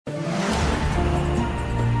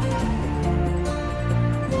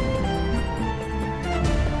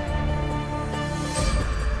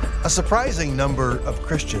surprising number of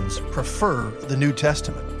Christians prefer the New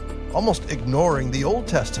Testament, almost ignoring the Old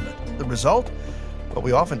Testament. The result? But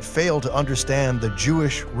we often fail to understand the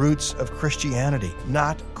Jewish roots of Christianity.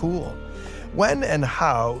 Not cool. When and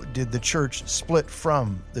how did the church split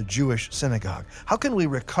from the Jewish synagogue? How can we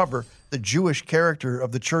recover the Jewish character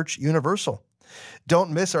of the church universal?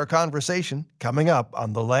 Don't miss our conversation coming up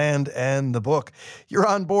on The Land and the Book. You're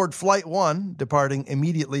on board Flight 1, departing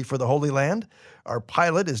immediately for the Holy Land. Our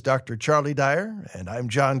pilot is Dr. Charlie Dyer, and I'm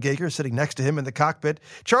John Gager, sitting next to him in the cockpit.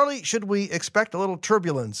 Charlie, should we expect a little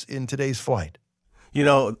turbulence in today's flight? You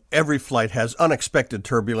know, every flight has unexpected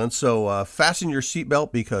turbulence, so fasten your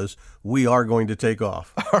seatbelt because we are going to take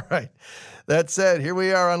off. All right. That said, here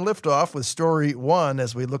we are on liftoff with Story 1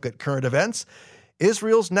 as we look at current events.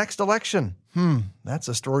 Israel's next election. That's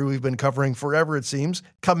a story we've been covering forever, it seems,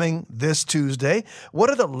 coming this Tuesday. What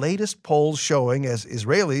are the latest polls showing as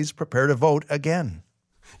Israelis prepare to vote again?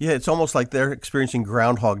 Yeah, it's almost like they're experiencing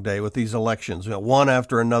Groundhog Day with these elections, one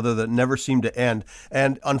after another that never seem to end.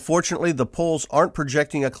 And unfortunately, the polls aren't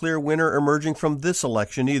projecting a clear winner emerging from this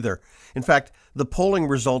election either. In fact, the polling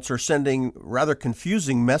results are sending rather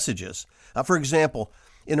confusing messages. For example,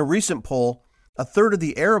 in a recent poll, a third of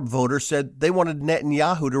the Arab voters said they wanted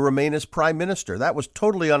Netanyahu to remain as prime minister. That was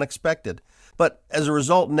totally unexpected. But as a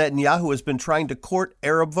result, Netanyahu has been trying to court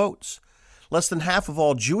Arab votes. Less than half of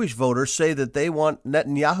all Jewish voters say that they want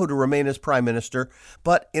Netanyahu to remain as prime minister,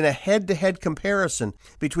 but in a head-to-head comparison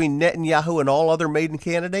between Netanyahu and all other main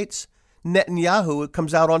candidates, Netanyahu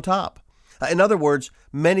comes out on top. In other words,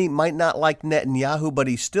 many might not like Netanyahu, but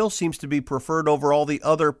he still seems to be preferred over all the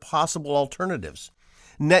other possible alternatives.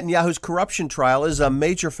 Netanyahu's corruption trial is a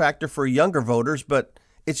major factor for younger voters, but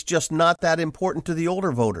it's just not that important to the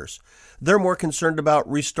older voters. They're more concerned about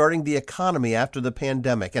restarting the economy after the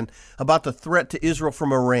pandemic and about the threat to Israel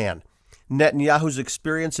from Iran. Netanyahu's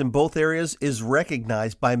experience in both areas is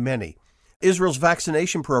recognized by many. Israel's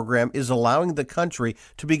vaccination program is allowing the country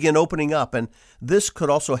to begin opening up, and this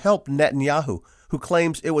could also help Netanyahu, who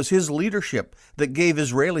claims it was his leadership that gave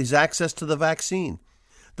Israelis access to the vaccine.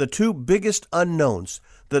 The two biggest unknowns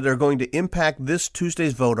that are going to impact this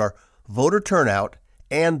Tuesday's vote are voter turnout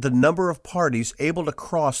and the number of parties able to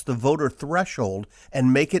cross the voter threshold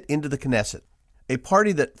and make it into the Knesset. A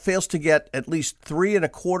party that fails to get at least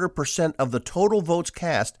 3.25% of the total votes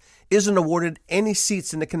cast isn't awarded any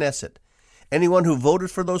seats in the Knesset. Anyone who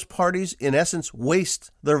voted for those parties, in essence, wastes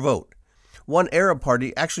their vote. One Arab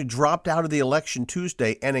party actually dropped out of the election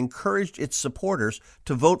Tuesday and encouraged its supporters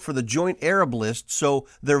to vote for the joint Arab list so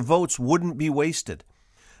their votes wouldn't be wasted.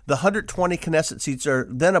 The 120 Knesset seats are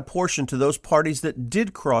then apportioned to those parties that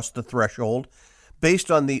did cross the threshold based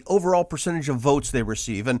on the overall percentage of votes they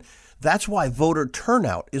receive, and that's why voter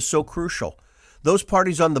turnout is so crucial. Those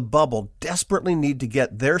parties on the bubble desperately need to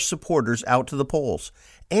get their supporters out to the polls,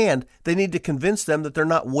 and they need to convince them that they're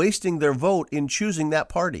not wasting their vote in choosing that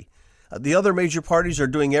party. The other major parties are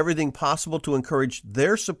doing everything possible to encourage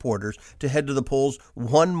their supporters to head to the polls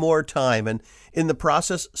one more time, and in the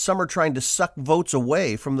process, some are trying to suck votes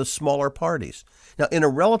away from the smaller parties. Now, in a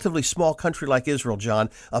relatively small country like Israel, John,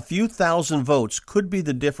 a few thousand votes could be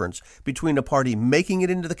the difference between a party making it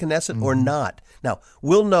into the Knesset or not. Now,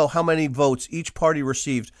 we'll know how many votes each party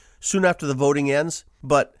received soon after the voting ends,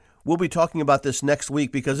 but we'll be talking about this next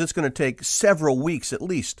week because it's going to take several weeks at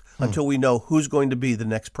least until we know who's going to be the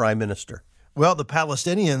next prime minister. Well, the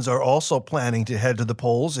Palestinians are also planning to head to the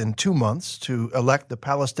polls in 2 months to elect the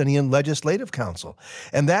Palestinian Legislative Council.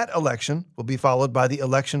 And that election will be followed by the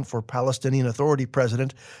election for Palestinian Authority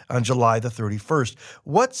president on July the 31st.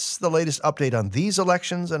 What's the latest update on these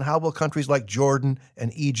elections, and how will countries like Jordan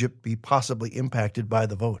and Egypt be possibly impacted by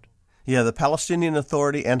the vote? Yeah, the Palestinian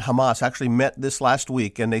Authority and Hamas actually met this last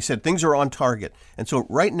week, and they said things are on target. And so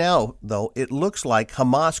right now, though, it looks like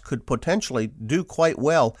Hamas could potentially do quite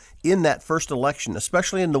well in that first election,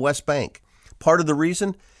 especially in the West Bank. Part of the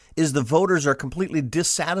reason is the voters are completely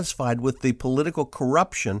dissatisfied with the political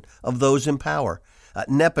corruption of those in power.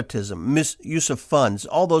 Nepotism, misuse of funds,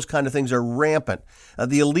 all those kind of things are rampant.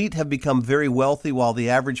 The elite have become very wealthy while the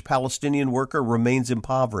average Palestinian worker remains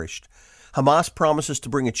impoverished. Hamas promises to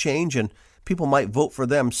bring a change, and people might vote for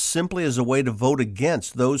them simply as a way to vote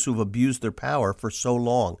against those who've abused their power for so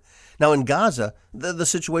long. Now, in Gaza, the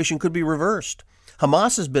situation could be reversed.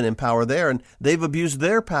 Hamas has been in power there, and they've abused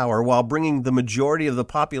their power while bringing the majority of the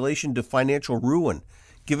population to financial ruin.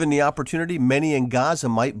 Given the opportunity, many in Gaza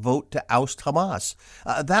might vote to oust Hamas.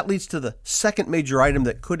 That leads to the second major item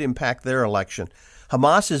that could impact their election.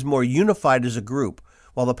 Hamas is more unified as a group,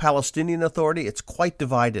 while the Palestinian Authority, it's quite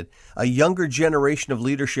divided. A younger generation of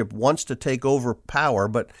leadership wants to take over power,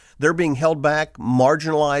 but they're being held back,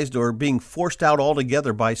 marginalized, or being forced out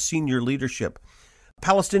altogether by senior leadership.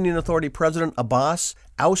 Palestinian Authority President Abbas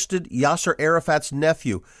ousted Yasser Arafat's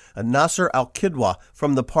nephew, Nasser al-Qidwa,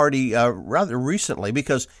 from the party rather recently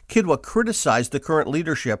because Qidwa criticized the current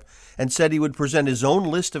leadership and said he would present his own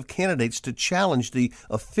list of candidates to challenge the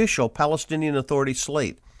official Palestinian Authority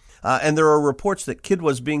slate. And there are reports that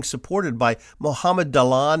Qidwa is being supported by Mohammed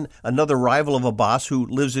Dalan, another rival of Abbas who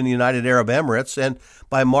lives in the United Arab Emirates, and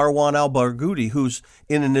by Marwan al-Barghouti, who's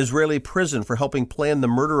in an Israeli prison for helping plan the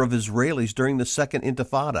murder of Israelis during the Second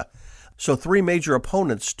Intifada. So three major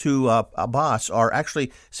opponents to Abbas are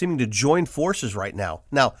actually seeming to join forces right now.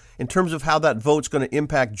 Now, in terms of how that vote's going to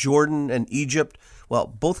impact Jordan and Egypt, well,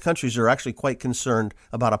 both countries are actually quite concerned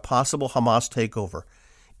about a possible Hamas takeover.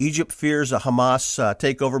 Egypt fears a Hamas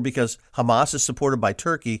takeover because Hamas is supported by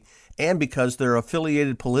Turkey and because they're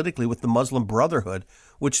affiliated politically with the Muslim Brotherhood,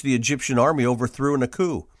 which the Egyptian army overthrew in a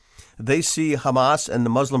coup. They see Hamas and the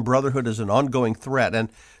Muslim Brotherhood as an ongoing threat, and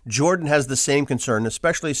Jordan has the same concern,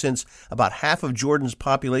 especially since about half of Jordan's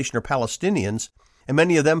population are Palestinians, and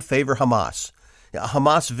many of them favor Hamas. A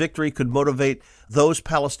Hamas victory could motivate those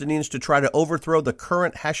Palestinians to try to overthrow the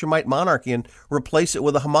current Hashemite monarchy and replace it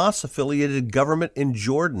with a Hamas-affiliated government in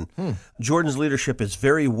Jordan. Jordan's leadership is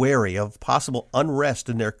very wary of possible unrest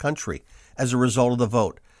in their country as a result of the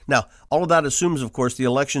vote. Now, all of that assumes, of course, the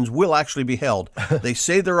elections will actually be held. They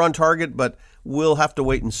say they're on target, but we'll have to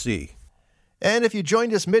wait and see. And if you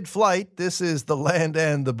joined us mid-flight, this is The Land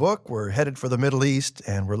and the Book. We're headed for the Middle East,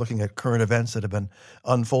 and we're looking at current events that have been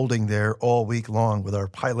unfolding there all week long with our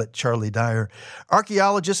pilot, Charlie Dyer.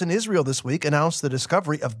 Archaeologists in Israel this week announced the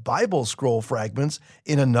discovery of Bible scroll fragments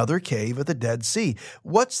in another cave at the Dead Sea.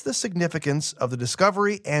 What's the significance of the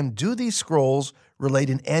discovery, and do these scrolls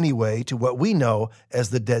relate in any way to what we know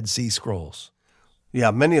as the Dead Sea Scrolls?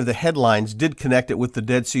 Yeah, many of the headlines did connect it with the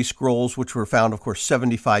Dead Sea Scrolls, which were found, of course,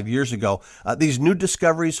 75 years ago. These new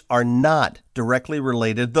discoveries are not directly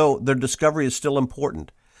related, though their discovery is still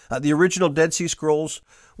important. The original Dead Sea Scrolls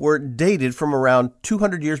were dated from around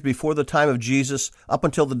 200 years before the time of Jesus up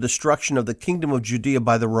until the destruction of the Kingdom of Judea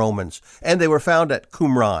by the Romans, and they were found at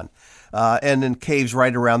Qumran and in caves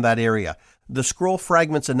right around that area. The scroll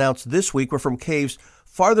fragments announced this week were from caves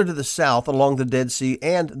farther to the south along the Dead Sea,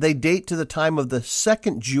 and they date to the time of the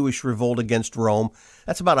Second Jewish Revolt against Rome.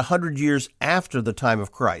 That's about 100 years after the time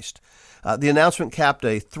of Christ. The announcement capped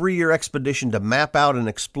a 3-year expedition to map out and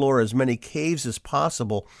explore as many caves as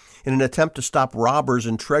possible in an attempt to stop robbers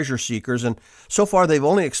and treasure seekers, and so far they've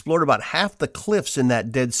only explored about half the cliffs in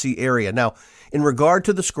that Dead Sea area. Now, in regard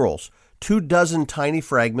to the scrolls, 24 tiny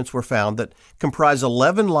fragments were found that comprise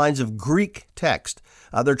 11 lines of Greek text.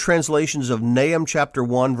 They're translations of Nahum chapter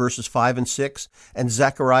 1, verses 5 and 6, and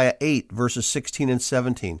Zechariah 8, verses 16 and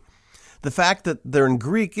 17. The fact that they're in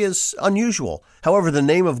Greek is unusual. However, the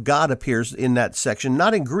name of God appears in that section,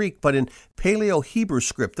 not in Greek, but in Paleo-Hebrew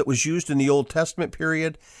script that was used in the Old Testament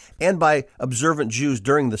period and by observant Jews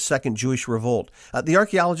during the Second Jewish Revolt. The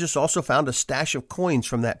archaeologists also found a stash of coins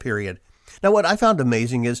from that period. Now, what I found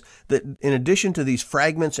amazing is that in addition to these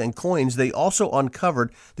fragments and coins, they also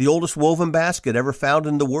uncovered the oldest woven basket ever found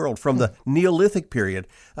in the world from the Neolithic period.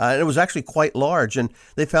 And it was actually quite large. And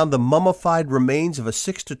they found the mummified remains of a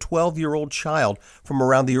 6 to 12-year-old child from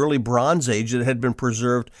around the early Bronze Age that had been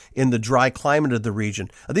preserved in the dry climate of the region.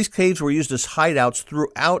 These caves were used as hideouts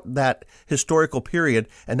throughout that historical period,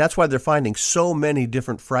 and that's why they're finding so many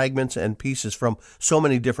different fragments and pieces from so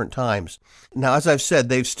many different times. Now, as I've said,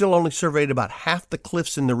 they've still only surveyed about half the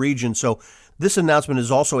cliffs in the region, so this announcement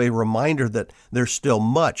is also a reminder that there's still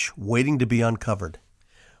much waiting to be uncovered.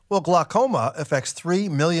 Well, glaucoma affects 3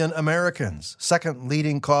 million Americans, second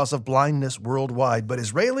leading cause of blindness worldwide. But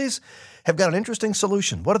Israelis have got an interesting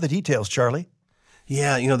solution. What are the details, Charlie?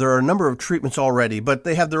 Yeah, there are a number of treatments already, but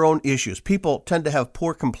they have their own issues. People tend to have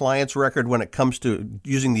poor compliance record when it comes to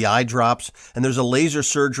using the eye drops, and there's a laser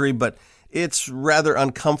surgery, but it's rather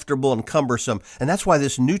uncomfortable and cumbersome, and that's why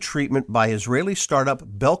this new treatment by Israeli startup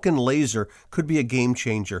Belkin Laser could be a game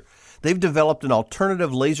changer. They've developed an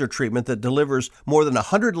alternative laser treatment that delivers more than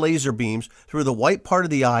 100 laser beams through the white part of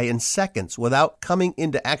the eye in seconds without coming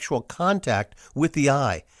into actual contact with the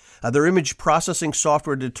eye. Their image processing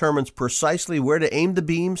software determines precisely where to aim the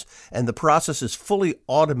beams, and the process is fully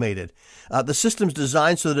automated. The system's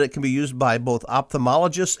designed so that it can be used by both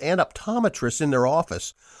ophthalmologists and optometrists in their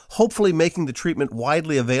office, hopefully making the treatment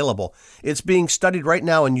widely available. It's being studied right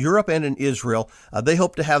now in Europe and in Israel. They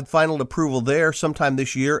hope to have final approval there sometime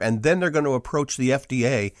this year, and then they're going to approach the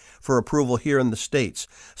FDA for approval here in the States.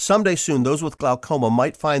 Someday soon, those with glaucoma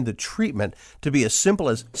might find the treatment to be as simple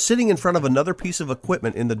as sitting in front of another piece of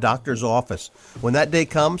equipment in the doctor's office. When that day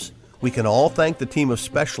comes, we can all thank the team of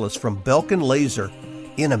specialists from Belkin Laser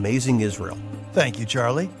in amazing Israel. Thank you,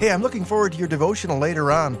 Charlie. Hey, I'm looking forward to your devotional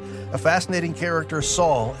later on. A fascinating character,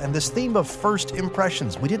 Saul, and this theme of first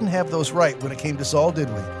impressions. We didn't have those right when it came to Saul, did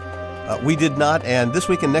we? We did not, and this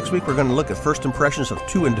week and next week we're going to look at first impressions of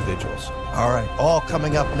two individuals. All right, all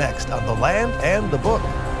coming up next on The Land and the Book.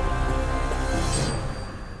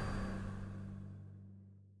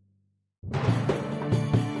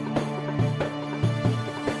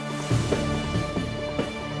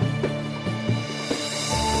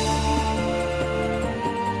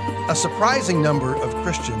 A surprising number of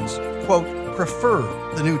Christians, quote, prefer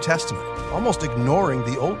the New Testament, almost ignoring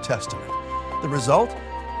the Old Testament. The result?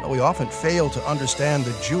 Well, we often fail to understand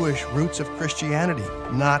the Jewish roots of Christianity.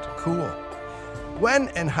 Not cool. When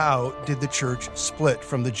and how did the church split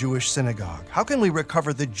from the Jewish synagogue? How can we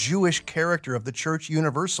recover the Jewish character of the church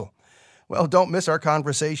universal? Well, don't miss our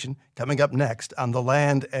conversation coming up next on The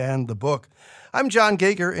Land and the Book. I'm John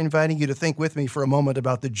Gager, inviting you to think with me for a moment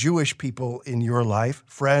about the Jewish people in your life,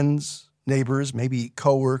 friends, neighbors, maybe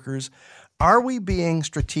coworkers. Are we being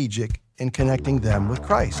strategic in connecting them with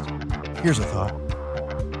Christ? Here's a thought.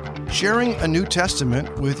 Sharing a New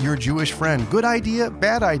Testament with your Jewish friend. Good idea,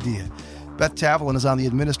 bad idea. Beth Tavelin is on the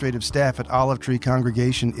administrative staff at Olive Tree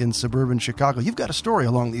Congregation in suburban Chicago. You've got a story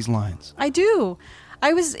along these lines. I do.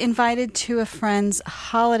 I was invited to a friend's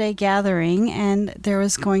holiday gathering, and there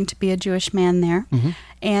was going to be a Jewish man there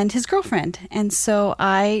and his girlfriend. And so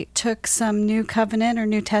I took some New Covenant or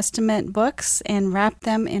New Testament books and wrapped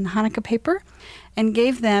them in Hanukkah paper and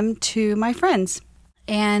gave them to my friends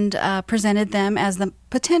and presented them as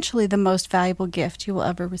potentially the most valuable gift you will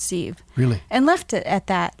ever receive. Really? And left it at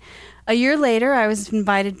that. A year later, I was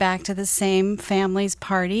invited back to the same family's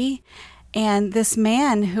party, and this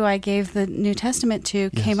man who I gave the New Testament to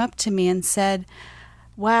came up to me and said,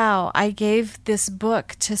 "Wow, I gave this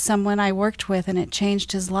book to someone I worked with and it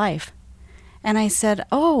changed his life." And I said,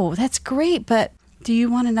 "Oh, that's great, but do you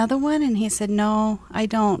want another one?" And he said, "No, I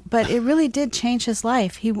don't." But it really did change his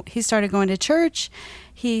life. He started going to church.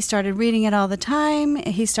 He started reading it all the time.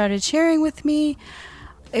 He started sharing with me.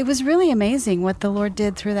 It was really amazing what the Lord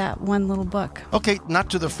did through that one little book. Okay, not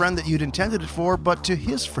to the friend that you'd intended it for, but to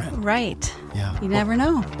his friend. Right. Yeah. You never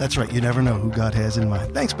know. That's right. You never know who God has in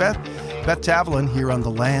mind. Thanks, Beth. Beth Tavelin here on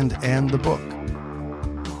The Land and the Book.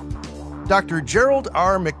 Dr. Gerald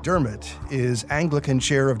R. McDermott is Anglican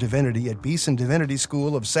Chair of Divinity at Beeson Divinity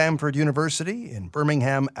School of Samford University in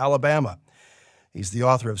Birmingham, Alabama. He's the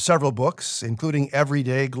author of several books, including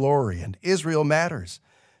Everyday Glory and Israel Matters.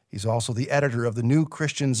 He's also the editor of the New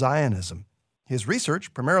Christian Zionism. His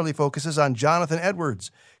research primarily focuses on Jonathan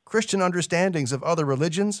Edwards, Christian understandings of other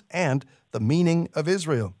religions, and the meaning of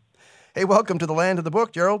Israel. Hey, welcome to The Land of the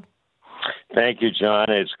Book, Gerald. Thank you, John.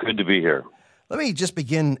 It's good to be here. Let me just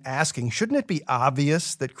begin asking, shouldn't it be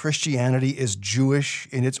obvious that Christianity is Jewish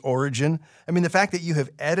in its origin? I mean, the fact that you have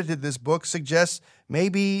edited this book suggests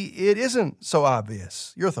maybe it isn't so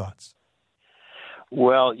obvious. Your thoughts?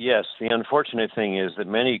 Well, yes. The unfortunate thing is that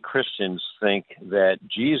many Christians think that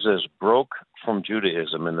Jesus broke from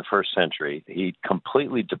Judaism in the first century. He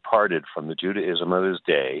completely departed from the Judaism of his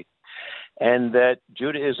day, and that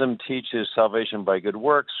Judaism teaches salvation by good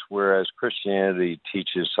works, whereas Christianity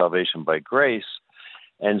teaches salvation by grace.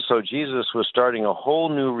 And so Jesus was starting a whole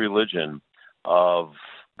new religion of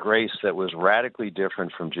grace that was radically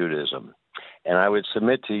different from Judaism. And I would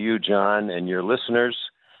submit to you, John, and your listeners,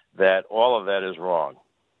 that all of that is wrong.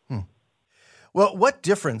 Well, what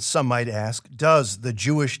difference, some might ask, does the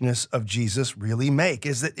Jewishness of Jesus really make?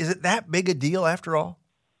 Is it that big a deal after all?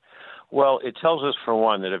 Well, it tells us, for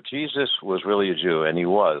one, that if Jesus was really a Jew, and he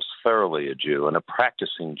was thoroughly a Jew and a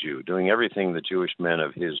practicing Jew, doing everything the Jewish men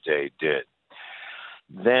of his day did,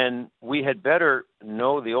 then we had better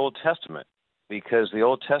know the Old Testament, because the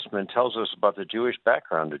Old Testament tells us about the Jewish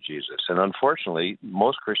background of Jesus. And unfortunately,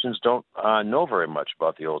 most Christians don't know very much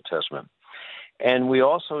about the Old Testament. And we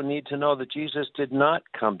also need to know that Jesus did not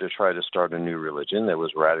come to try to start a new religion that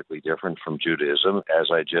was radically different from Judaism, as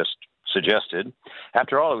I just suggested.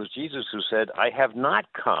 After all, it was Jesus who said, "I have not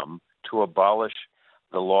come to abolish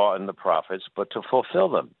the law and the prophets, but to fulfill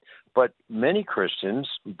them." But many Christians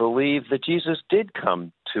believe that Jesus did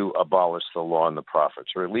come to abolish the law and the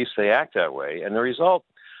prophets, or at least they act that way. And the result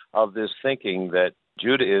of this thinking that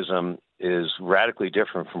Judaism is radically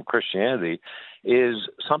different from Christianity is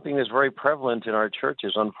something that's very prevalent in our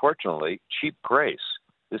churches, unfortunately, cheap grace.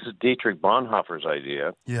 This is Dietrich Bonhoeffer's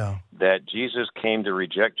idea that Jesus came to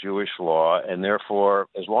reject Jewish law, and therefore,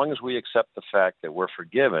 as long as we accept the fact that we're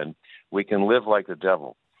forgiven, we can live like the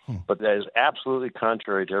devil. But that is absolutely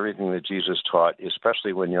contrary to everything that Jesus taught,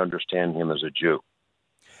 especially when you understand him as a Jew.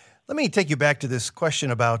 Let me take you back to this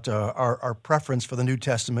question about our preference for the New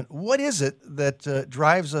Testament. What is it that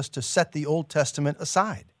drives us to set the Old Testament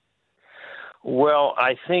aside? Well,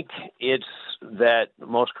 I think it's that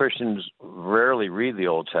most Christians rarely read the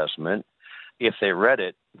Old Testament. If they read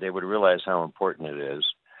it, they would realize how important it is.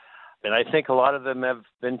 And I think a lot of them have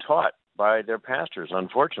been taught by their pastors,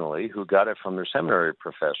 unfortunately, who got it from their seminary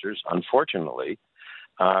professors, unfortunately,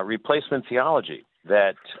 replacement theology,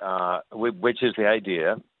 that which is the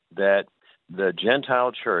idea that the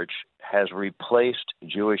Gentile church has replaced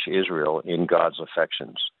Jewish Israel in God's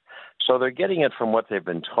affections. So they're getting it from what they've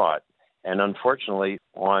been taught. And unfortunately,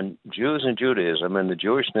 on Jews and Judaism and the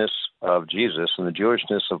Jewishness of Jesus and the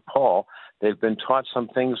Jewishness of Paul, they've been taught some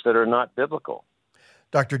things that are not biblical.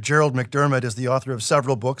 Dr. Gerald McDermott is the author of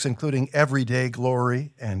several books, including Everyday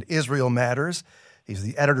Glory and Israel Matters. He's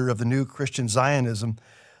the editor of the New Christian Zionism.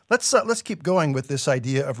 Let's keep going with this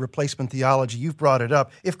idea of replacement theology. You've brought it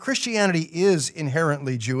up. If Christianity is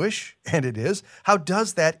inherently Jewish, and it is, how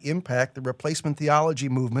does that impact the replacement theology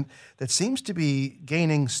movement that seems to be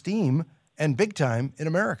gaining steam and big time in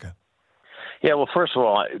America? Yeah, well, first of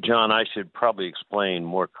all, John, I should probably explain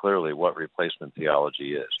more clearly what replacement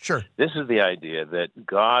theology is. Sure. This is the idea that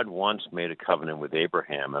God once made a covenant with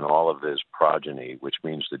Abraham and all of his progeny, which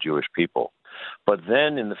means the Jewish people. But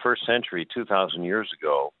then in the first century, 2,000 years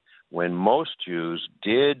ago, when most Jews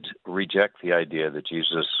did reject the idea that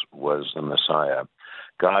Jesus was the Messiah,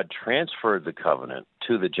 God transferred the covenant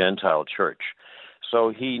to the Gentile church.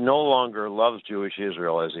 So he no longer loves Jewish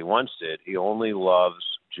Israel as he once did. He only loves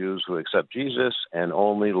Jews who accept Jesus and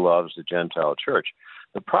only loves the Gentile church.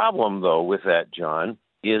 The problem, though, with that, John,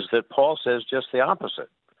 is that Paul says just the opposite.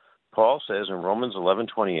 Paul says in Romans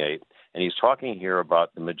 11:28, and he's talking here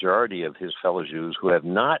about the majority of his fellow Jews who have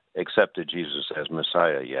not accepted Jesus as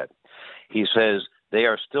Messiah yet. He says they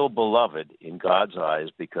are still beloved in God's eyes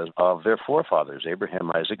because of their forefathers, Abraham,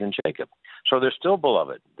 Isaac, and Jacob. So they're still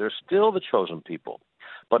beloved. They're still the chosen people.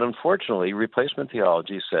 But unfortunately, replacement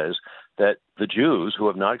theology says that the Jews who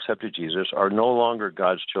have not accepted Jesus are no longer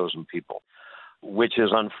God's chosen people, which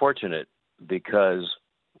is unfortunate because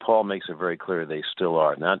Paul makes it very clear they still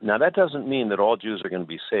are. Now that doesn't mean that all Jews are going to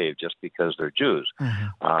be saved just because they're Jews.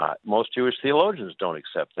 Mm-hmm. Most Jewish theologians don't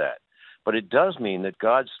accept that. But it does mean that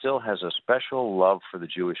God still has a special love for the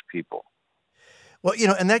Jewish people. Well,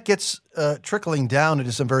 and that gets trickling down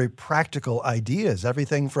into some very practical ideas,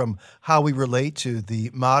 everything from how we relate to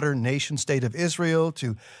the modern nation state of Israel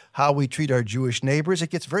to how we treat our Jewish neighbors.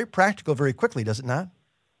 It gets very practical very quickly, does it not?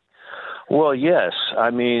 Well, yes.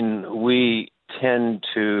 I mean, we tend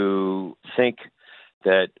to think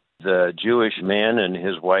that the Jewish man and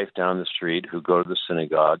his wife down the street who go to the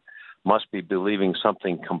synagogue must be believing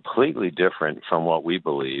something completely different from what we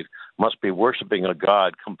believe, must be worshiping a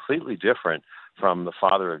God completely different from the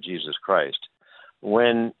Father of Jesus Christ.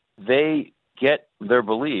 When they get their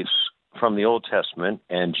beliefs from the Old Testament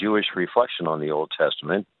and Jewish reflection on the Old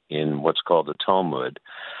Testament in what's called the Talmud,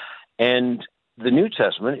 and the New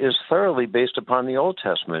Testament is thoroughly based upon the Old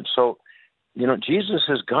Testament. So, Jesus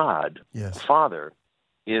is God. Yes. Father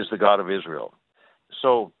is the God of Israel.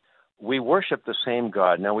 So we worship the same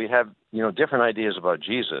God. Now, we have, different ideas about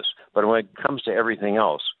Jesus, but when it comes to everything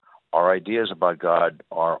else, our ideas about God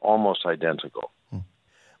are almost identical.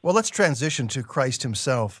 Well, let's transition to Christ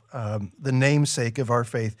himself, the namesake of our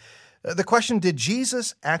faith. The question, did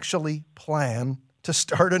Jesus actually plan to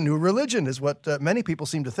start a new religion, is what many people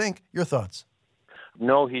seem to think. Your thoughts?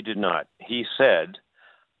 No, he did not. He said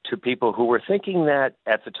to people who were thinking that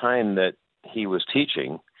at the time that he was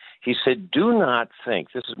teaching, he said, do not think,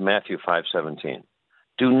 this is Matthew 5:17,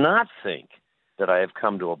 do not think that I have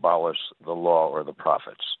come to abolish the law or the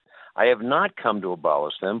prophets. I have not come to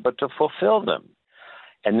abolish them, but to fulfill them.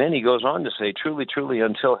 And then he goes on to say, truly, truly,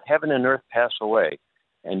 until heaven and earth pass away.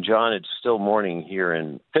 And John, it's still morning here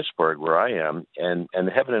in Pittsburgh where I am, and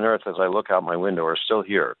the heaven and earth as I look out my window are still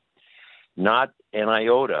here. Not an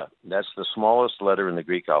iota, that's the smallest letter in the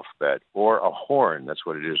Greek alphabet, or a horn, that's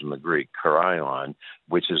what it is in the Greek, karion,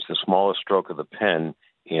 which is the smallest stroke of the pen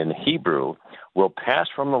in Hebrew, will pass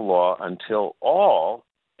from the law until all,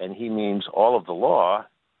 and he means all of the law,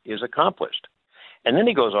 is accomplished. And then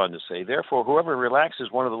he goes on to say, therefore, whoever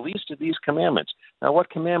relaxes one of the least of these commandments. Now,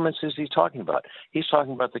 what commandments is he talking about? He's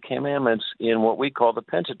talking about the commandments in what we call the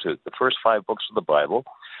Pentateuch, the first 5 books of the Bible,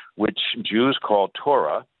 which Jews call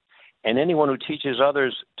Torah. And anyone who teaches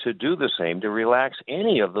others to do the same, to relax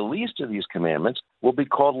any of the least of these commandments, will be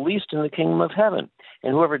called least in the kingdom of heaven.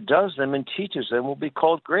 And whoever does them and teaches them will be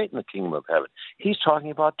called great in the kingdom of heaven. He's talking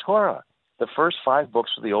about Torah, the first 5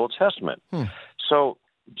 books of the Old Testament. So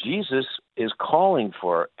Jesus is calling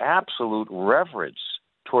for absolute reverence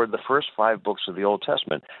toward the first 5 books of the Old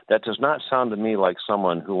Testament. That does not sound to me like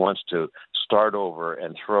someone who wants to start over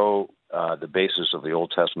and throw the basis of the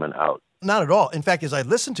Old Testament out. Not at all. In fact, as I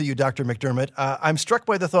listen to you, Dr. McDermott, I'm struck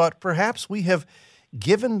by the thought perhaps we have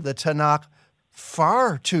given the Tanakh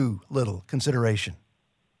far too little consideration.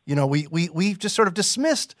 You know, we've just sort of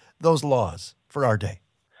dismissed those laws for our day.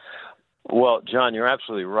 Well, John, you're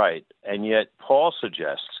absolutely right. And yet Paul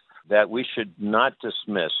suggests that we should not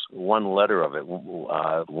dismiss one letter of it,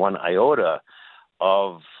 one iota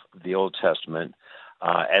of the Old Testament.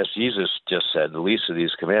 As Jesus just said, the least of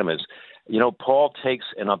these commandments. You know, Paul takes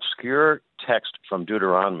an obscure text from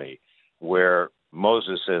Deuteronomy where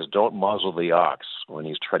Moses says, don't muzzle the ox when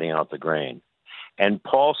he's treading out the grain. And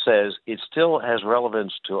Paul says it still has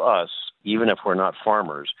relevance to us, even if we're not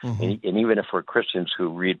farmers, and even if we're Christians who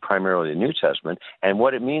read primarily the New Testament. And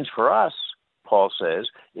what it means for us, Paul says,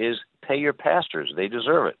 is pay your pastors. They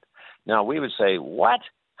deserve it. Now, we would say, what?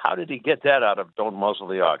 How did he get that out of don't muzzle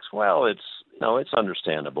the ox? Well, it's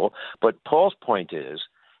understandable. But Paul's point is,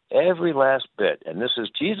 every last bit, and this is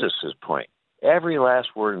Jesus' point, every last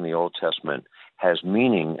word in the Old Testament has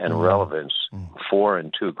meaning and relevance for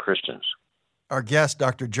and to Christians. Our guest,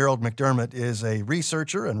 Dr. Gerald McDermott, is a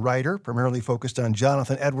researcher and writer, primarily focused on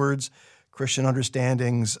Jonathan Edwards, Christian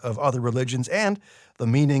understandings of other religions, and the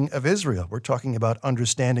meaning of Israel. We're talking about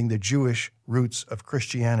understanding the Jewish roots of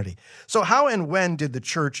Christianity. So how and when did the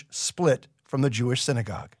church split from the Jewish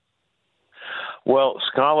synagogue? Well,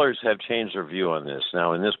 scholars have changed their view on this.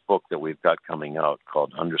 Now, in this book that we've got coming out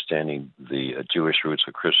called Understanding the Jewish Roots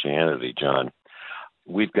of Christianity, John,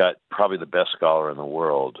 we've got probably the best scholar in the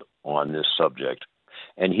world on this subject.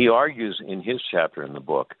 And he argues in his chapter in the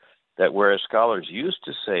book that whereas scholars used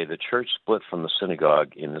to say the church split from the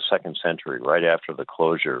synagogue in the 2nd century, right after the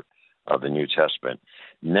closure of the New Testament,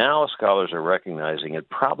 now scholars are recognizing it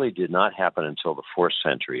probably did not happen until the 4th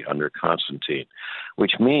century under Constantine,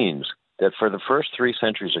 which means that for the first 3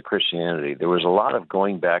 centuries of Christianity, there was a lot of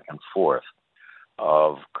going back and forth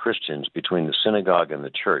of Christians between the synagogue and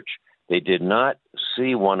the church. They did not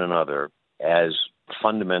see one another as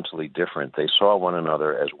fundamentally different. They saw one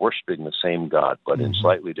another as worshiping the same God, but in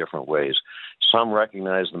slightly different ways. Some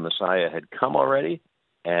recognized the Messiah had come already,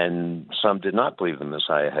 and some did not believe the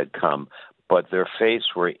Messiah had come, but their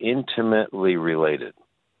faiths were intimately related.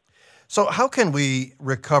 So how can we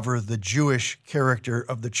recover the Jewish character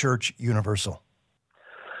of the church universal?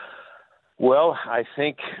 Well, I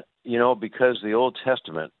think, because the Old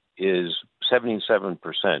Testament is 77%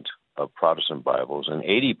 of Protestant Bibles and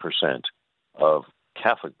 80% of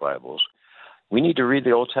Catholic Bibles, we need to read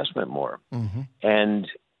the Old Testament more. And,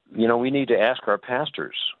 we need to ask our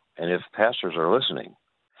pastors, and if pastors are listening,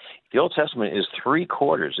 the Old Testament is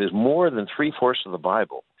more than 3/4 of the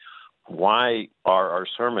Bible. Why are our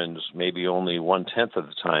sermons maybe only 1/10 of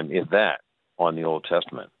the time, if that, on the Old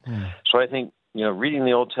Testament? So I think, reading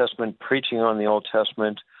the Old Testament, preaching on the Old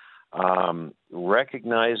Testament,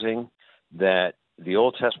 recognizing that the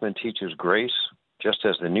Old Testament teaches grace just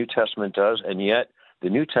as the New Testament does, and yet the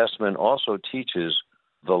New Testament also teaches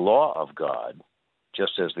the law of God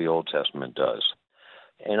just as the Old Testament does.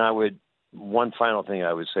 And one final thing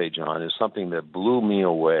I would say, John, is something that blew me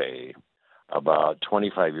away about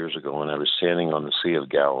 25 years ago when I was standing on the Sea of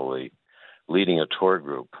Galilee leading a tour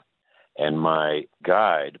group, and my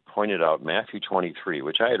guide pointed out Matthew 23,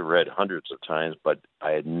 which I had read hundreds of times, but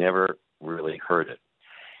I had never really heard it.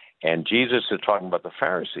 And Jesus is talking about the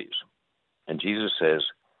Pharisees. And Jesus says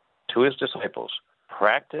to his disciples,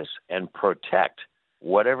 practice and protect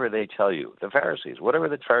whatever they tell you. The Pharisees, whatever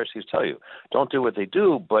the Pharisees tell you. Don't do what they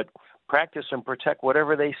do, but practice and protect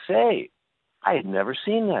whatever they say. I had never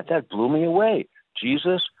seen that. That blew me away.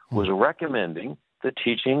 Jesus was recommending the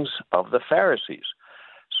teachings of the Pharisees.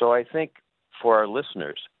 So I think for our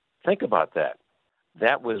listeners, think about that.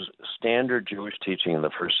 That was standard Jewish teaching in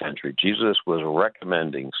the 1st century. Jesus was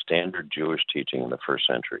recommending standard Jewish teaching in the 1st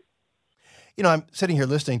century. I'm sitting here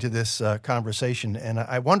listening to this conversation, and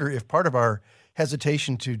I wonder if part of our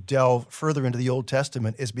hesitation to delve further into the Old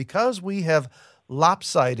Testament is because we have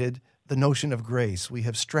lopsided the notion of grace. We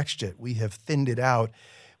have stretched it. We have thinned it out.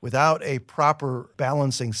 without a proper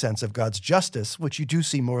balancing sense of God's justice, which you do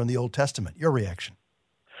see more in the Old Testament. Your reaction?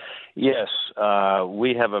 Yes,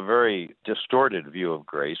 we have a very distorted view of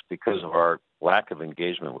grace because of our lack of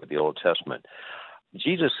engagement with the Old Testament.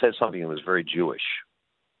 Jesus said something that was very Jewish.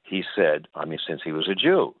 He said, since he was a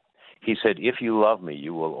Jew, he said, "If you love me,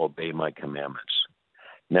 you will obey my commandments."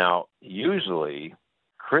 Now, usually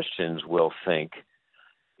Christians will think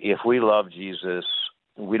if we love Jesus,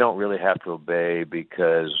 we don't really have to obey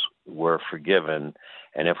because we're forgiven.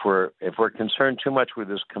 And if we're concerned too much with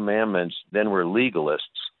his commandments, then we're legalists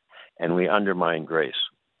and we undermine grace.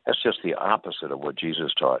 That's just the opposite of what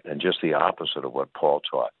Jesus taught and just the opposite of what Paul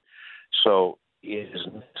taught. So it is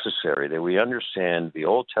necessary that we understand the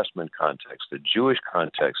Old Testament context, the Jewish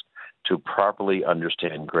context, to properly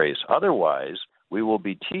understand grace. Otherwise, we will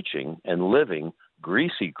be teaching and living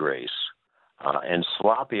greasy grace and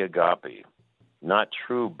sloppy agape, not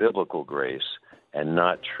true biblical grace and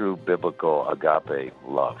not true biblical agape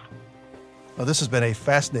love. Well, this has been a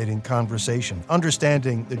fascinating conversation,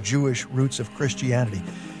 understanding the Jewish roots of Christianity.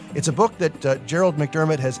 It's a book that Gerald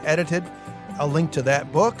McDermott has edited. A link to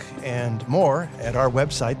that book and more at our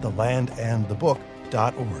website,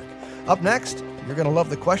 thelandandthebook.org. Up next, you're going to love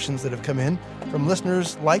the questions that have come in from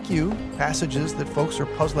listeners like you, passages that folks are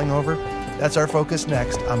puzzling over. That's our focus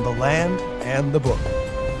next on The Land and the Book.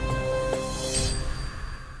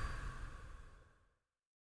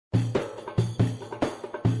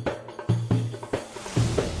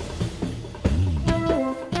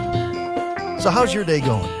 So how's your day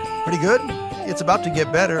going? Pretty good? It's about to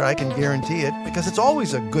get better, I can guarantee it, because it's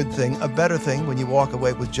always a good thing, a better thing, when you walk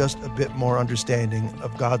away with just a bit more understanding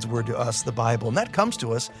of God's Word to us, the Bible. And that comes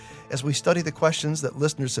to us as we study the questions that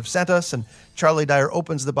listeners have sent us, and Charlie Dyer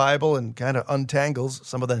opens the Bible and kind of untangles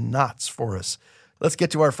some of the knots for us. Let's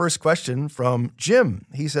get to our first question from Jim.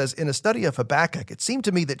 He says, in a study of Habakkuk, it seemed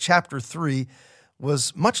to me that chapter 3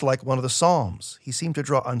 was much like one of the Psalms. He seemed to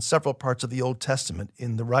draw on several parts of the Old Testament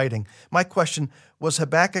in the writing. My question, was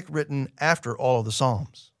Habakkuk written after all of the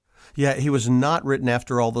Psalms? Yeah, he was not written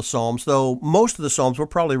after all the Psalms, though most of the Psalms were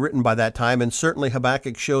probably written by that time, and certainly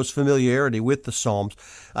Habakkuk shows familiarity with the Psalms.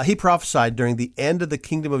 He prophesied during the end of the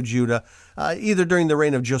kingdom of Judah, either during the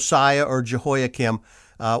reign of Josiah or Jehoiakim.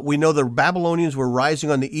 We know the Babylonians were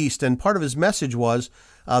rising on the east, and part of his message was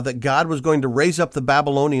that God was going to raise up the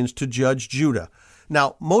Babylonians to judge Judah.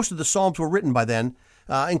 Now, most of the Psalms were written by then,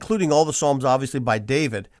 including all the Psalms, obviously, by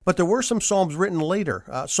David. But there were some Psalms written later.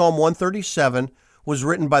 Psalm 137 was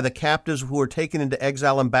written by the captives who were taken into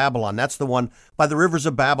exile in Babylon. That's the one, by the rivers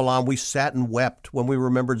of Babylon, we sat and wept when we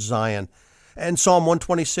remembered Zion. And Psalm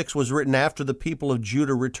 126 was written after the people of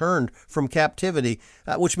Judah returned from captivity,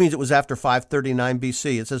 which means it was after 539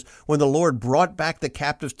 BC. It says, when the Lord brought back the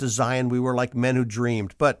captives to Zion, we were like men who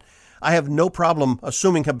dreamed. But I have no problem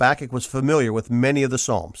assuming Habakkuk was familiar with many of the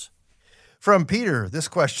Psalms. From Peter, this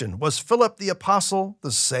question, was Philip the Apostle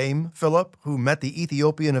the same Philip who met the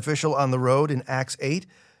Ethiopian official on the road in Acts 8?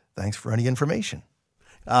 Thanks for any information.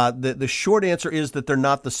 The short answer is that they're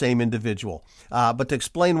not the same individual. But to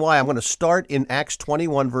explain why, I'm going to start in Acts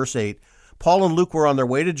 21, verse 8. Paul and Luke were on their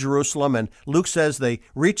way to Jerusalem, and Luke says they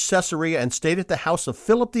reached Caesarea and stayed at the house of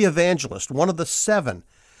Philip the evangelist, one of the seven.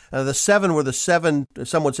 The seven were the seven,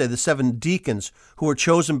 some would say the seven deacons who were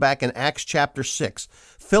chosen back in Acts chapter 6.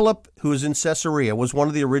 Philip, who is in Caesarea, was one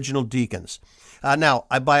of the original deacons. Now,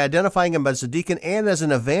 by identifying him as a deacon and as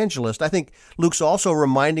an evangelist, I think Luke's also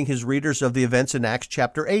reminding his readers of the events in Acts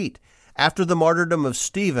chapter 8. After the martyrdom of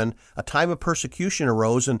Stephen, a time of persecution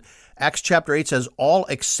arose, and Acts chapter 8 says, all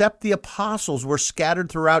except the apostles were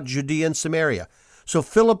scattered throughout Judea and Samaria. So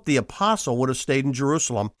Philip the apostle would have stayed in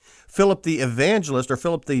Jerusalem. Philip the evangelist, or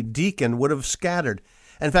Philip the deacon, would have scattered.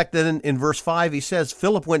 In fact, then in verse 5, he says,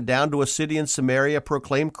 Philip went down to a city in Samaria,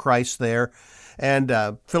 proclaimed Christ there, and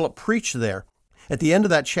Philip preached there. At the end of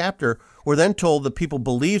that chapter, we're then told that people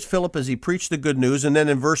believed Philip as he preached the good news. And then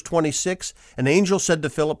in verse 26, an angel said to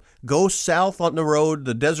Philip, go south on the road,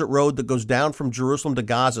 the desert road that goes down from Jerusalem to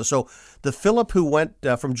Gaza. So the Philip who went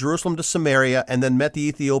from Jerusalem to Samaria and then met the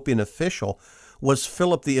Ethiopian official was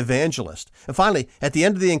Philip the evangelist. And finally, at the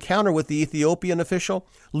end of the encounter with the Ethiopian official,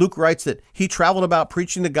 Luke writes that he traveled about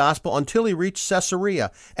preaching the gospel until he reached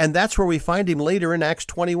Caesarea. And that's where we find him later in Acts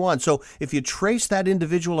 21. So if you trace that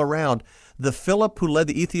individual around, the Philip who led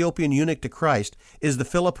the Ethiopian eunuch to Christ is the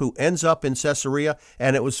Philip who ends up in Caesarea,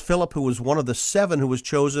 and it was Philip who was one of the seven who was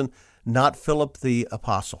chosen, not Philip the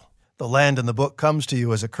apostle. The Land and the Book comes to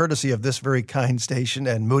you as a courtesy of this very kind station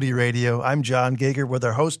and Moody Radio. I'm John Gager with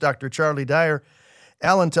our host, Dr. Charlie Dyer.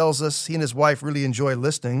 Alan tells us he and his wife really enjoy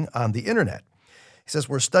listening on the internet. He says,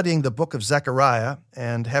 we're studying the book of Zechariah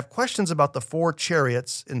and have questions about the 4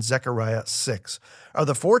 chariots in Zechariah 6. Are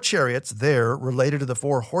the 4 chariots there related to the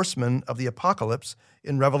 4 horsemen of the apocalypse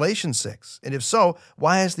in Revelation 6? And if so,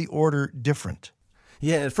 why is the order different?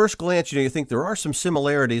 Yeah, at first glance, you think there are some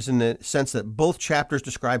similarities in the sense that both chapters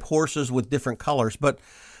describe horses with different colors, but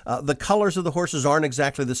the colors of the horses aren't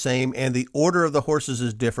exactly the same, and the order of the horses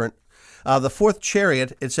is different. The 4th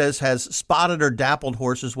chariot, it says, has spotted or dappled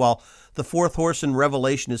horses, while the 4th horse in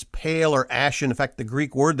Revelation is pale or ashen. In fact, the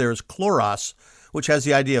Greek word there is chloros, which has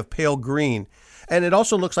the idea of pale green. And it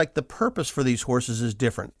also looks like the purpose for these horses is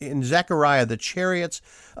different. In Zechariah, the chariots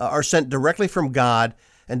are sent directly from God,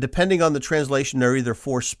 and depending on the translation, they're either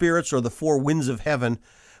 4 spirits or the 4 winds of heaven,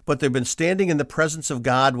 but they've been standing in the presence of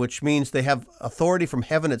God, which means they have authority from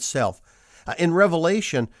heaven itself. In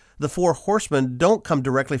Revelation, the 4 horsemen don't come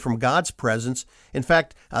directly from God's presence. In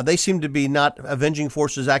fact, they seem to be not avenging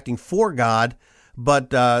forces acting for God, but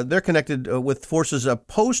they're connected with forces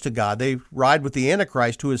opposed to God. They ride with the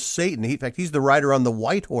Antichrist, who is Satan. In fact, he's the rider on the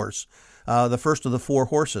white horse, the first of the 4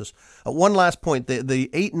 horses. One last point, the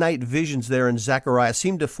 8 night visions there in Zechariah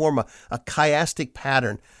seem to form a chiastic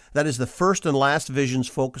pattern. That is, the first and last visions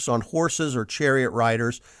focus on horses or chariot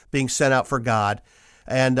riders being sent out for God.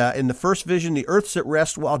 And in the first vision, the earth's at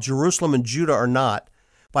rest while Jerusalem and Judah are not.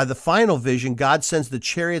 By the final vision, God sends the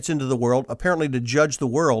chariots into the world, apparently to judge the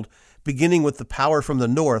world, beginning with the power from the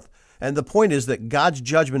north. And the point is that God's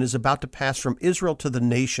judgment is about to pass from Israel to the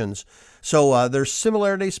nations. So there's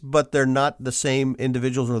similarities, but they're not the same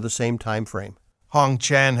individuals or the same time frame. Hong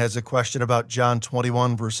Chan has a question about John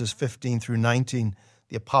 21, verses 15 through 19.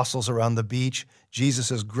 The apostles are on the beach.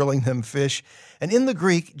 Jesus is grilling them fish. And in the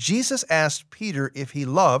Greek, Jesus asked Peter if he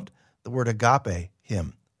loved, the word agape,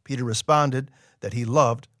 him. Peter responded that he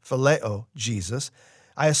loved phileo, Jesus.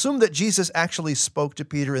 I assume that Jesus actually spoke to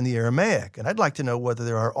Peter in the Aramaic, and I'd like to know whether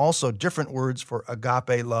there are also different words for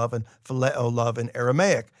agape love and phileo love in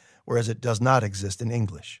Aramaic, whereas it does not exist in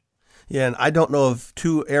English. Yeah, and I don't know of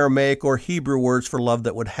 2 Aramaic or Hebrew words for love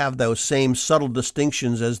that would have those same subtle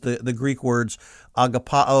distinctions as the Greek words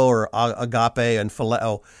agapao or agape and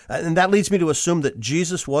phileo. And that leads me to assume that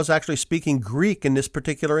Jesus was actually speaking Greek in this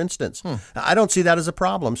particular instance. I don't see that as a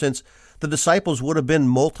problem, since the disciples would have been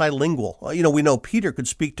multilingual. We know Peter could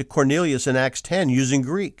speak to Cornelius in Acts 10 using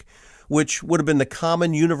Greek, which would have been the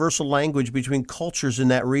common universal language between cultures in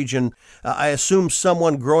that region. I assume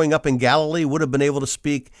someone growing up in Galilee would have been able to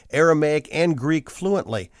speak Aramaic and Greek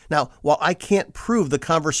fluently. Now, while I can't prove the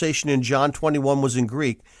conversation in John 21 was in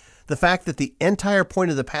Greek, the fact that the entire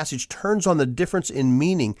point of the passage turns on the difference in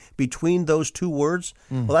meaning between those 2 words,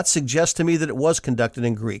 well, that suggests to me that it was conducted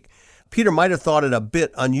in Greek. Peter might have thought it a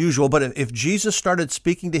bit unusual, but if Jesus started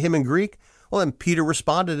speaking to him in Greek, well, then Peter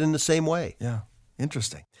responded in the same way. Yeah,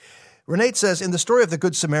 interesting. Renate says, in the story of the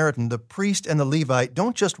Good Samaritan, the priest and the Levite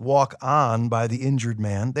don't just walk on by the injured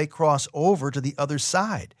man, they cross over to the other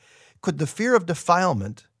side. Could the fear of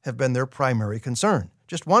defilement have been their primary concern?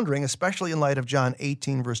 Just wondering, especially in light of John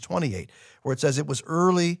 18, verse 28, where it says it was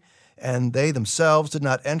early and they themselves did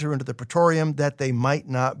not enter into the praetorium that they might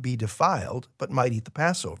not be defiled, but might eat the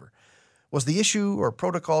Passover. Was the issue or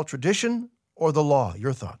protocol tradition or the law?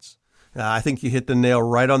 Your thoughts? I think you hit the nail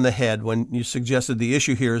right on the head when you suggested the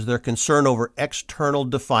issue here is their concern over external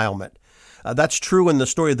defilement. That's true in the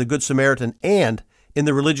story of the Good Samaritan and in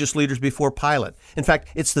the religious leaders before Pilate. In fact,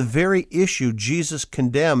 it's the very issue Jesus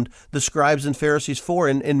condemned the scribes and Pharisees for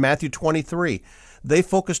in Matthew 23. They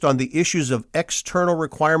focused on the issues of external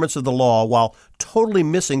requirements of the law while totally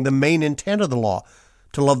missing the main intent of the law,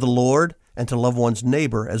 to love the Lord and to love one's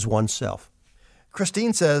neighbor as oneself.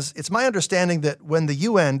 Christine says, it's my understanding that when the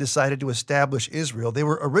UN decided to establish Israel, they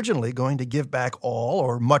were originally going to give back all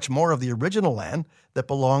or much more of the original land that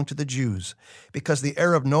belonged to the Jews. Because the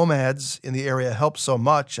Arab nomads in the area helped so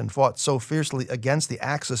much and fought so fiercely against the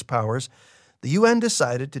Axis powers, the UN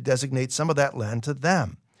decided to designate some of that land to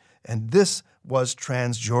them. And this was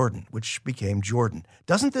Transjordan, which became Jordan.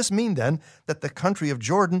 Doesn't this mean then that the country of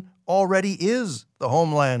Jordan already is the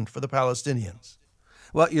homeland for the Palestinians?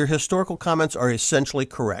 Well, your historical comments are essentially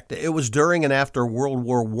correct. It was during and after World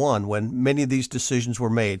War I when many of these decisions were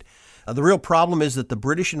made. The real problem is that the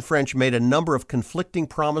British and French made a number of conflicting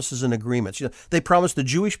promises and agreements. They promised the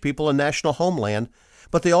Jewish people a national homeland,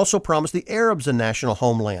 but they also promised the Arabs a national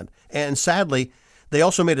homeland. And sadly, they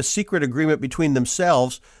also made a secret agreement between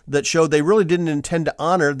themselves that showed they really didn't intend to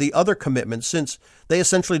honor the other commitments, since they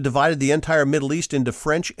essentially divided the entire Middle East into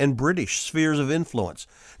French and British spheres of influence.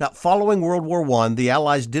 Now, following World War I, the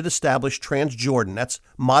Allies did establish Transjordan, that's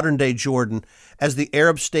modern-day Jordan, as the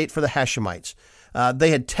Arab state for the Hashemites.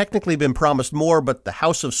 They had technically been promised more, but the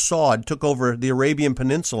House of Saud took over the Arabian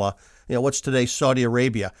Peninsula, what's today Saudi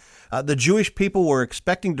Arabia. The Jewish people were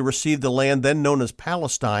expecting to receive the land then known as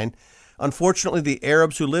Palestine. Unfortunately, the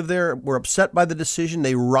Arabs who lived there were upset by the decision.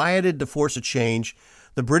 They rioted to force a change.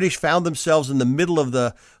 The British found themselves in the middle of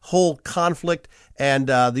the whole conflict, and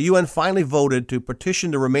the UN finally voted to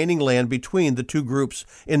partition the remaining land between the two groups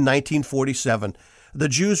in 1947. The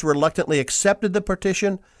Jews reluctantly accepted the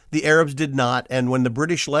partition. The Arabs did not, and when the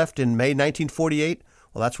British left in May 1948,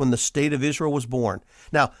 well, that's when the State of Israel was born.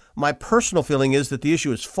 Now, my personal feeling is that the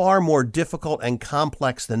issue is far more difficult and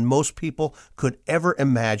complex than most people could ever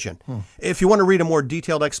imagine. If you want to read a more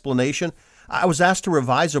detailed explanation, I was asked to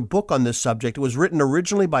revise a book on this subject. It was written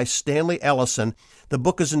originally by Stanley Ellison. The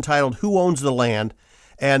book is entitled Who Owns the Land?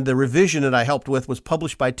 And the revision that I helped with was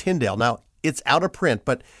published by Tyndale. Now, it's out of print,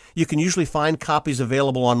 but you can usually find copies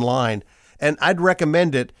available online. And I'd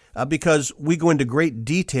recommend it because we go into great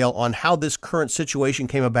detail on how this current situation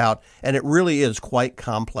came about, and it really is quite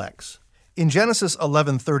complex. In Genesis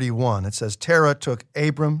 11:31, it says, Terah took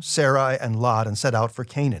Abram, Sarai, and Lot and set out for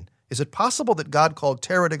Canaan. Is it possible that God called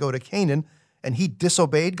Terah to go to Canaan, and he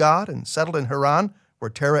disobeyed God and settled in Haran, where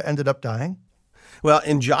Terah ended up dying? Well,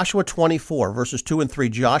 in Joshua 24, verses 2 and 3,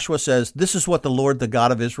 Joshua says, "This is what the Lord, the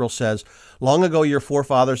God of Israel, says. Long ago your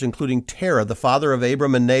forefathers, including Terah, the father of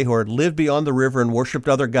Abram and Nahor, lived beyond the river and worshipped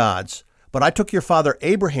other gods. But I took your father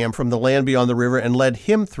Abraham from the land beyond the river and led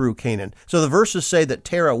him through Canaan." So the verses say that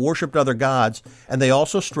Terah worshipped other gods, and they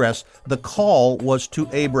also stress the call was to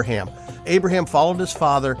Abraham. Abraham followed his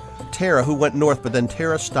father, Terah, who went north, but then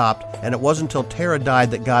Terah stopped, and it wasn't until Terah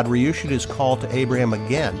died that God reissued his call to Abraham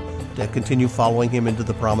again to continue following him into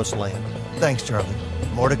the promised land. Thanks, Charlie.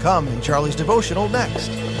 More to come in Charlie's devotional next.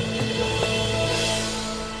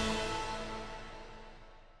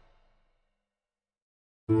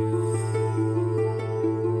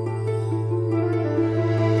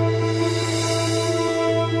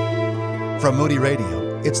 From Moody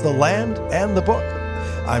Radio, it's The Land and the Book.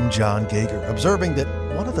 I'm John Gager, observing that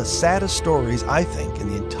one of the saddest stories, I think, in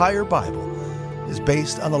the entire Bible is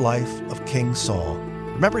based on the life of King Saul.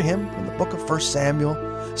 Remember him from the book of 1 Samuel?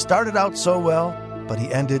 Started out so well, but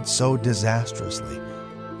he ended so disastrously.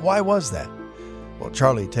 Why was that? Well,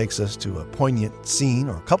 Charlie takes us to a poignant scene,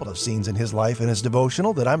 or a couple of scenes in his life in his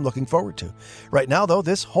devotional that I'm looking forward to. Right now, though,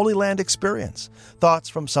 this Holy Land experience. Thoughts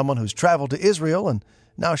from someone who's traveled to Israel and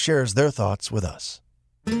now shares their thoughts with us.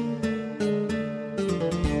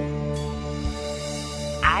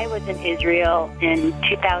 I was in Israel in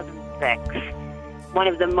 2006. One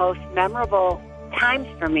of the most memorable times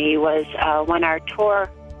for me was when our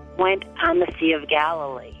tour went on the Sea of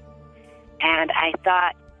Galilee. And I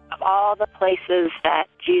thought of all the places that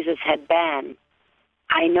Jesus had been.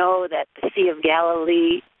 I know that the Sea of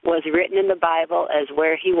Galilee was written in the Bible as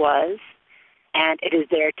where he was, and it is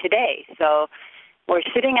there today. So we're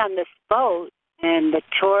sitting on this boat, and the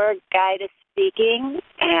tour guide is speaking,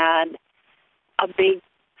 and a big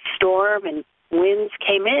storm and winds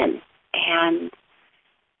came in. And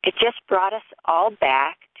it just brought us all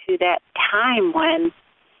back to that time when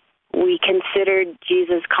we considered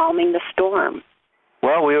Jesus calming the storm.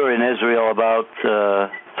 Well, we were in Israel about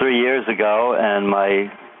 3 years ago, and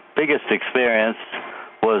my biggest experience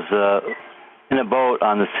was in a boat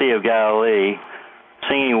on the Sea of Galilee,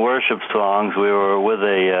 singing worship songs. We were with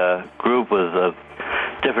a group with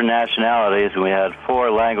different nationalities, and we had 4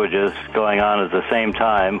 languages going on at the same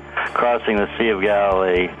time, crossing the Sea of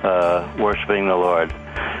Galilee, worshiping the Lord.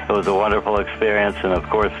 It was a wonderful experience, and of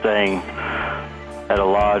course staying at a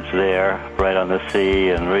lodge there, right on the sea,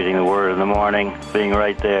 and reading the Word in the morning, being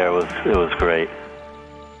right there, it was great.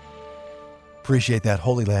 Appreciate that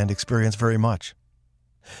Holy Land experience very much.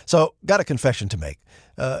 So, got a confession to make.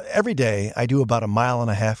 Every day, I do about a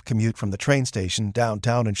 1.5-mile commute from the train station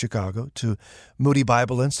downtown in Chicago to Moody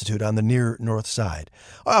Bible Institute on the near north side.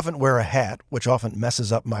 I often wear a hat, which often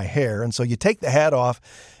messes up my hair, and so you take the hat off.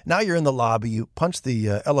 Now you're in the lobby, you punch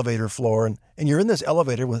the elevator floor, and you're in this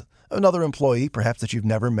elevator with another employee, perhaps that you've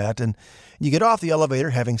never met, and you get off the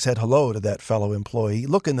elevator having said hello to that fellow employee,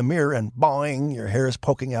 look in the mirror, and boing, your hair is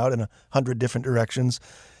poking out in 100 different directions,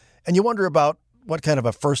 and you wonder about what kind of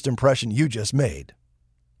a first impression you just made.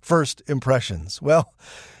 First impressions. Well,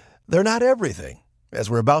 they're not everything, as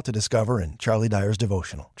we're about to discover in Charlie Dyer's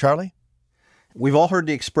devotional. Charlie? We've all heard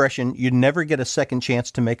the expression, you never get a second chance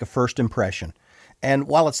to make a first impression. And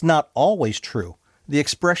while it's not always true, the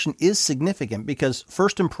expression is significant because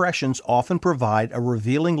first impressions often provide a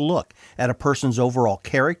revealing look at a person's overall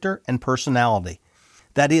character and personality.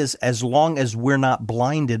 That is, as long as we're not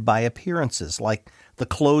blinded by appearances, like the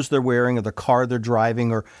clothes they're wearing or the car they're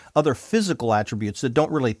driving or other physical attributes that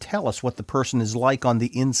don't really tell us what the person is like on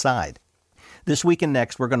the inside. This week and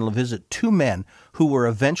next, we're going to visit two men who were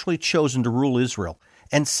eventually chosen to rule Israel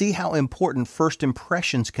and see how important first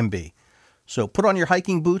impressions can be. So put on your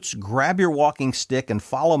hiking boots, grab your walking stick, and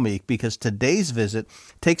follow me, because today's visit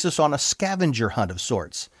takes us on a scavenger hunt of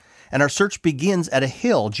sorts. And our search begins at a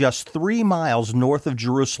hill just 3 miles north of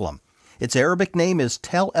Jerusalem. Its Arabic name is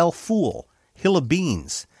Tel El Ful, Hill of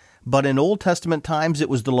Beans, but in Old Testament times it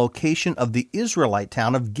was the location of the Israelite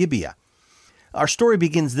town of Gibeah. Our story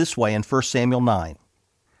begins this way in 1 Samuel 9.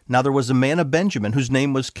 Now there was a man of Benjamin whose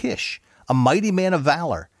name was Kish, a mighty man of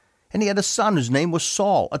valor, and he had a son whose name was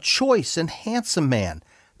Saul, a choice and handsome man.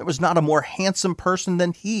 There was not a more handsome person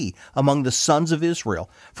than he among the sons of Israel.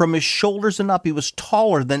 From his shoulders and up, he was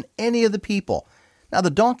taller than any of the people. Now the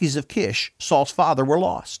donkeys of Kish, Saul's father, were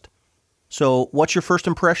lost. So what's your first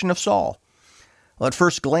impression of Saul? Well, at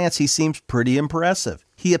first glance, he seems pretty impressive.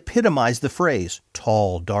 He epitomized the phrase,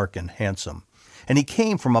 tall, dark, and handsome. And he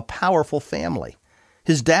came from a powerful family.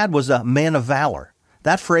 His dad was a man of valor.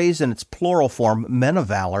 That phrase in its plural form, men of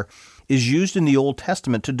valor, is used in the Old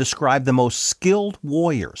Testament to describe the most skilled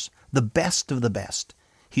warriors, the best of the best.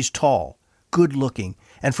 He's tall, good-looking,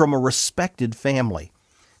 and from a respected family.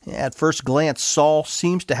 At first glance, Saul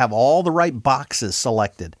seems to have all the right boxes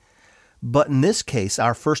selected. But in this case,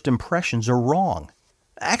 our first impressions are wrong.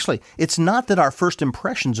 Actually, it's not that our first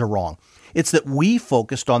impressions are wrong. It's that we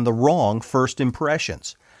focused on the wrong first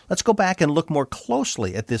impressions. Let's go back and look more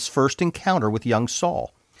closely at this first encounter with young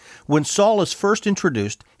Saul. When Saul is first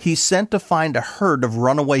introduced, he's sent to find a herd of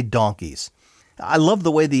runaway donkeys. I love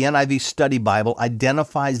the way the NIV Study Bible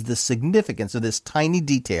identifies the significance of this tiny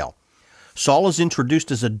detail. Saul is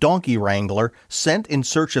introduced as a donkey wrangler sent in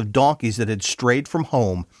search of donkeys that had strayed from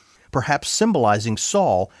home, perhaps symbolizing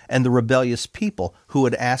Saul and the rebellious people who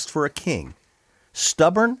had asked for a king.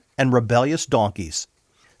 Stubborn and rebellious donkeys.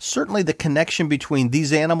 Certainly the connection between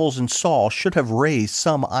these animals and Saul should have raised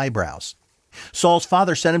some eyebrows. Saul's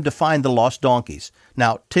father sent him to find the lost donkeys.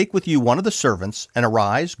 Now, take with you one of the servants, and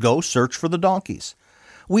arise, go search for the donkeys.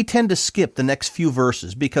 We tend to skip the next few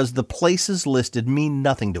verses because the places listed mean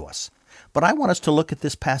nothing to us. But I want us to look at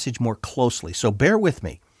this passage more closely, so bear with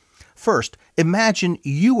me. First, imagine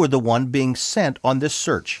you were the one being sent on this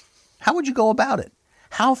search. How would you go about it?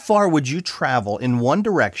 How far would you travel in one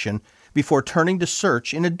direction before turning to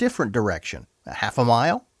search in a different direction? A half a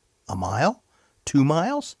mile? A mile? 2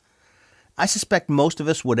 miles? I suspect most of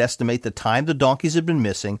us would estimate the time the donkeys had been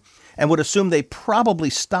missing and would assume they probably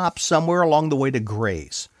stopped somewhere along the way to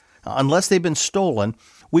graze. Unless they'd been stolen,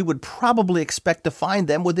 we would probably expect to find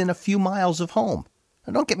them within a few miles of home.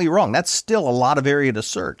 Now, don't get me wrong, that's still a lot of area to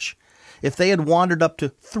search. If they had wandered up to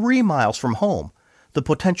 3 miles from home, the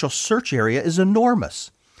potential search area is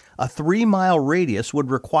enormous. A 3-mile radius would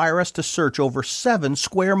require us to search over 7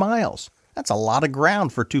 square miles. That's a lot of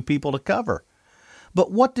ground for 2 people to cover.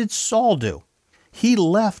 But what did Saul do? He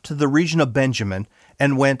left the region of Benjamin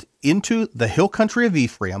and went into the hill country of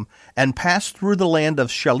Ephraim and passed through the land of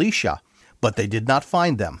Shalisha, but they did not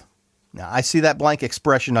find them. Now, I see that blank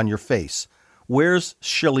expression on your face. Where's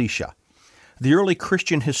Shalisha? The early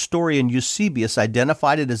Christian historian Eusebius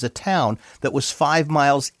identified it as a town that was 5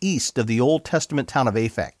 miles east of the Old Testament town of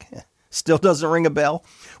Aphek. Still doesn't ring a bell?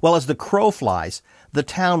 Well, as the crow flies, the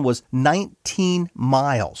town was 19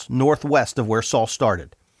 miles northwest of where Saul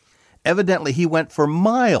started. Evidently, he went for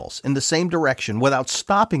miles in the same direction without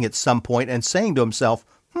stopping at some point and saying to himself,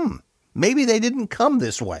 maybe they didn't come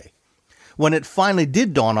this way. When it finally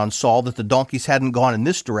did dawn on Saul that the donkeys hadn't gone in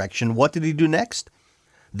this direction, what did he do next?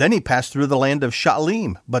 Then he passed through the land of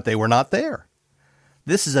Sha'alim, but they were not there.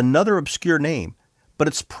 This is another obscure name, but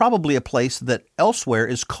it's probably a place that elsewhere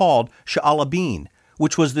is called Sha'alabin,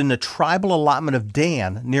 which was in the tribal allotment of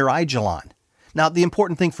Dan near Aijalon. Now, the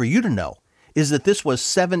important thing for you to know is that this was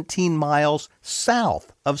 17 miles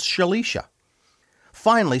south of Shalisha.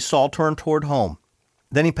 Finally, Saul turned toward home.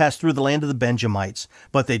 Then he passed through the land of the Benjamites,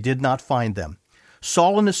 but they did not find them.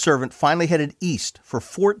 Saul and his servant finally headed east for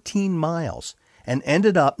 14 miles and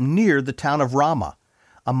ended up near the town of Ramah,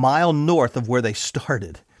 a mile north of where they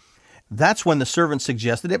started. That's when the servant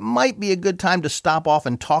suggested it might be a good time to stop off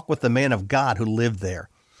and talk with the man of God who lived there.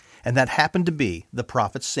 And that happened to be the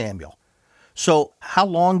prophet Samuel. So how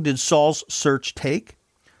long did Saul's search take?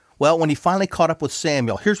 Well, when he finally caught up with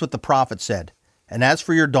Samuel, here's what the prophet said. And as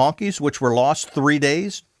for your donkeys, which were lost 3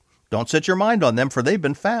 days, don't set your mind on them, for they've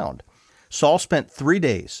been found. Saul spent 3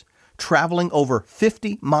 days traveling over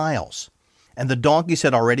 50 miles, and the donkeys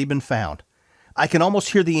had already been found. I can almost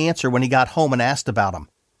hear the answer when he got home and asked about them.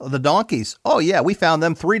 The donkeys? Oh yeah, we found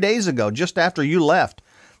them 3 days ago, just after you left.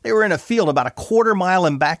 They were in a field about a quarter mile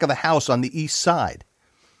in back of the house on the east side.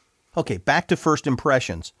 Okay, back to first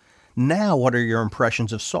impressions. Now what are your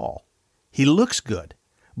impressions of Saul? He looks good,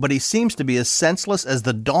 but he seems to be as senseless as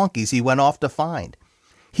the donkeys he went off to find.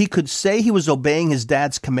 He could say he was obeying his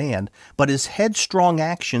dad's command, but his headstrong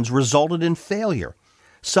actions resulted in failure.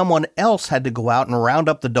 Someone else had to go out and round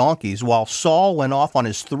up the donkeys while Saul went off on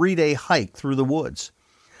his 3-day hike through the woods.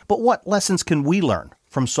 But what lessons can we learn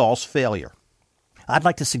from Saul's failure? I'd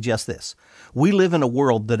like to suggest this. We live in a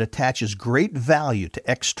world that attaches great value to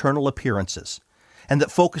external appearances, and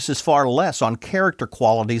that focuses far less on character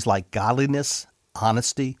qualities like godliness,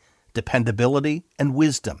 honesty, dependability, and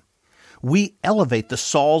wisdom. We elevate the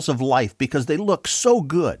Sauls of life because they look so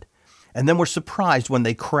good, and then we're surprised when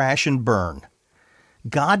they crash and burn.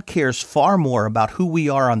 God cares far more about who we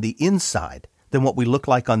are on the inside than what we look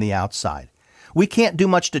like on the outside. We can't do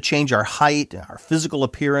much to change our height, our physical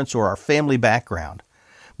appearance, or our family background,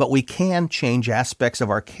 but we can change aspects of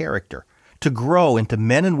our character to grow into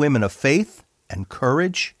men and women of faith and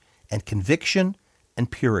courage and conviction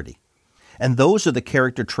and purity. And those are the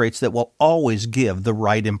character traits that will always give the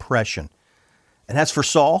right impression. And as for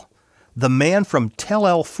Saul, the man from Tel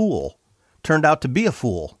El Fool turned out to be a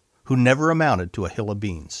fool who never amounted to a hill of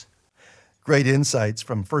beans. Great insights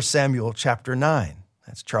from 1 Samuel chapter 9.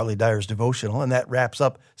 That's Charlie Dyer's devotional, and that wraps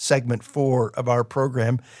up segment 4 of our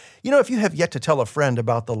program. You know, if you have yet to tell a friend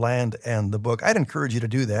about The Land and the Book, I'd encourage you to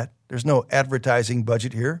do that. There's no advertising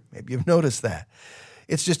budget here. Maybe you've noticed that.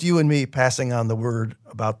 It's just you and me passing on the word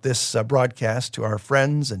about this broadcast to our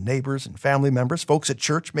friends and neighbors and family members, folks at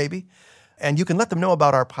church maybe, and you can let them know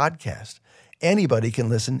about our podcast. Anybody can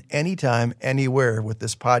listen anytime, anywhere with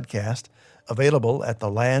this podcast, available at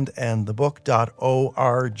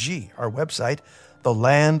thelandandthebook.org, our website,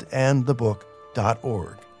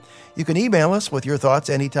 thelandandthebook.org. You can email us with your thoughts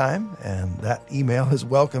anytime, and that email is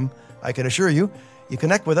welcome, I can assure you. You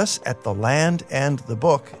connect with us at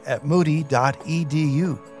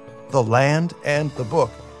thelandandthebook@moody.edu.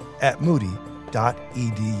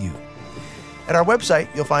 thelandandthebook@moody.edu. At our website,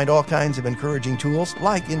 you'll find all kinds of encouraging tools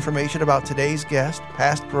like information about today's guest,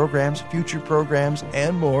 past programs, future programs,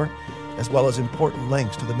 and more, as well as important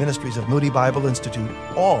links to the ministries of Moody Bible Institute,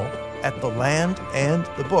 all at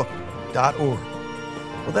thelandandthebook.org.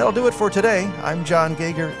 Well, that'll do it for today. I'm John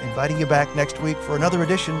Gager, inviting you back next week for another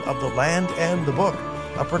edition of The Land and the Book,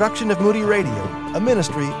 a production of Moody Radio, a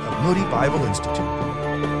ministry of Moody Bible Institute.